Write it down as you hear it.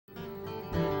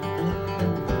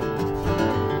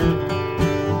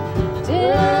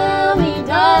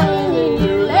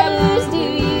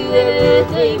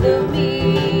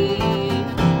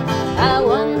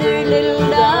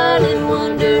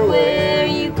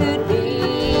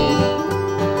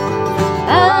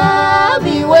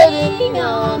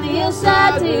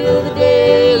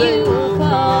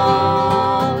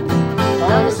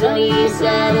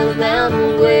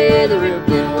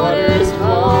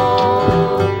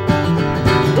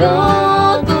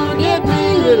Don't forget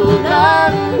me, little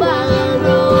darling, while I'm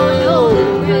growing old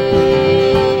and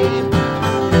gray.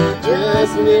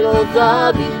 Just a little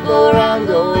thought before I'm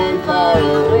going far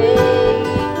away.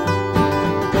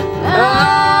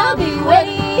 I'll be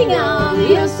waiting on the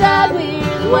hillside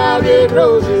where the wild red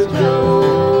roses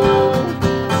grow,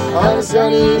 on the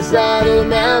sunny side of the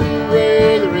mountain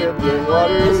where the rippling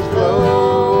waters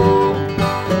flow.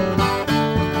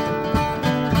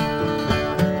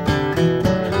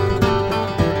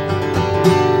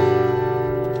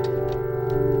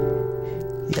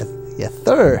 Yes,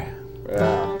 sir.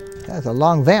 Yeah. That's a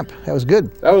long vamp. That was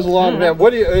good. That was a long time.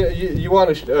 What do you want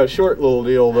a short little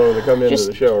deal though to come into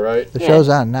the show, right? The show's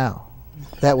on now.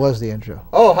 That was the intro.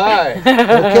 Oh, hi.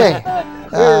 Okay.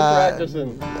 We're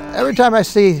practicing. Every time I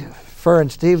see Fur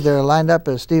and Steve, they're lined up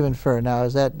as Steve and Fur. Now,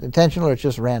 is that intentional or it's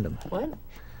just random? What?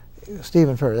 Steve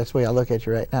and Fur. That's the way I look at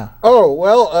you right now. Oh,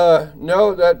 well,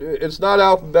 no, that it's not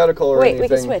alphabetical or anything. Wait,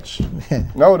 we can switch.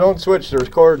 No, don't switch. There's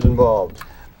chords involved.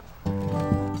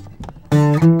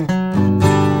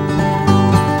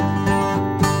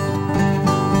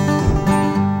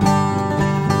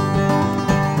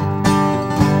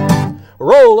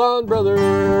 Roll on, brother,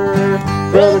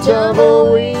 brother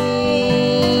Tumbleweed.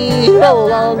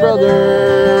 Roll on,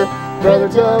 brother, brother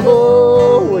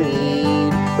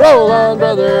Tumbleweed. Roll on,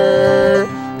 brother,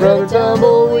 brother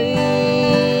Tumbleweed.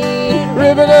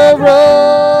 Ribbon of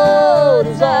road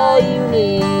is all you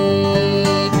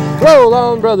need. Roll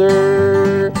on,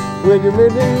 brother, with your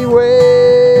windy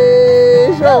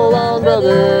ways. Roll on,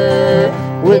 brother,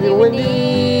 with your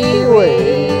windy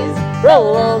ways.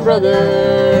 Roll on,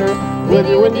 brother, with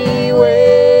your windy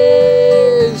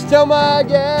ways. Tell my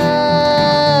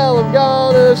gal I'm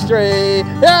gone astray.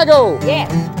 Here I go. Yeah.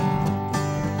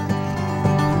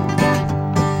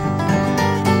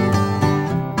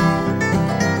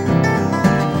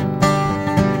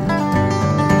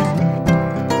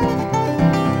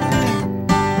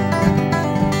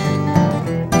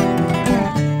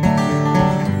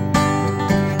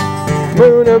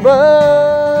 Moon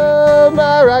above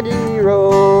my rocky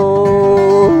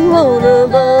road. Moon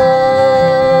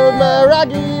above my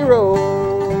rocky road.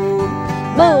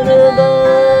 Moon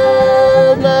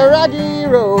above my rocky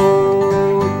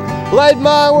road. Light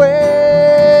my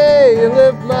way and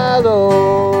lift my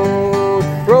load.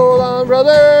 Roll on,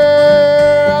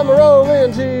 brother, I'm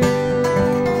rolling too.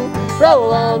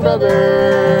 Roll on,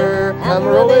 brother, I'm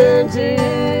rolling too.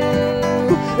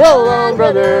 Roll on,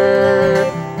 brother,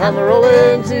 I'm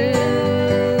rolling too.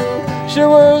 Sure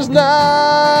was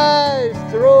nice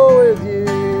to roll with you.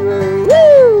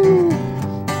 Woo!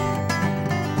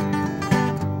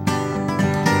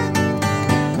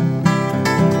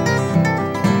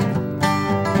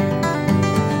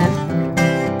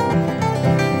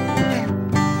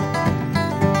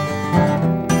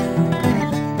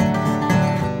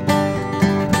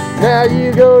 Now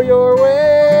you go your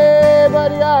way,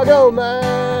 buddy, I'll go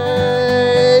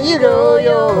mine. You go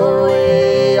your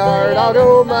way, art, I'll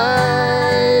go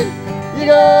mine. You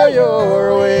go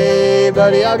your way,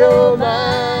 buddy, I'll go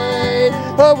mine.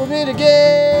 Hope we'll meet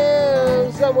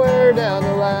again somewhere down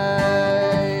the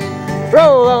line.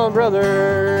 Roll on,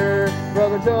 brother,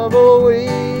 brother Tumbleweed.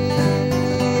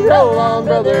 Roll on,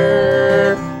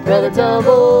 brother, brother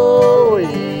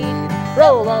Tumbleweed.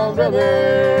 Roll on,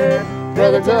 brother,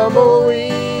 brother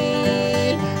Tumbleweed.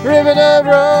 Ribbon of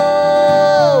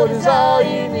road is all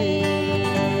you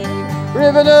need.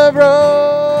 Ribbon of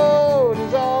road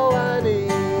is all I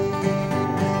need.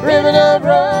 Ribbon of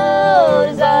road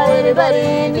is all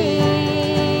anybody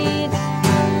needs.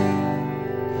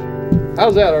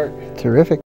 How's that, Art?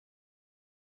 Terrific.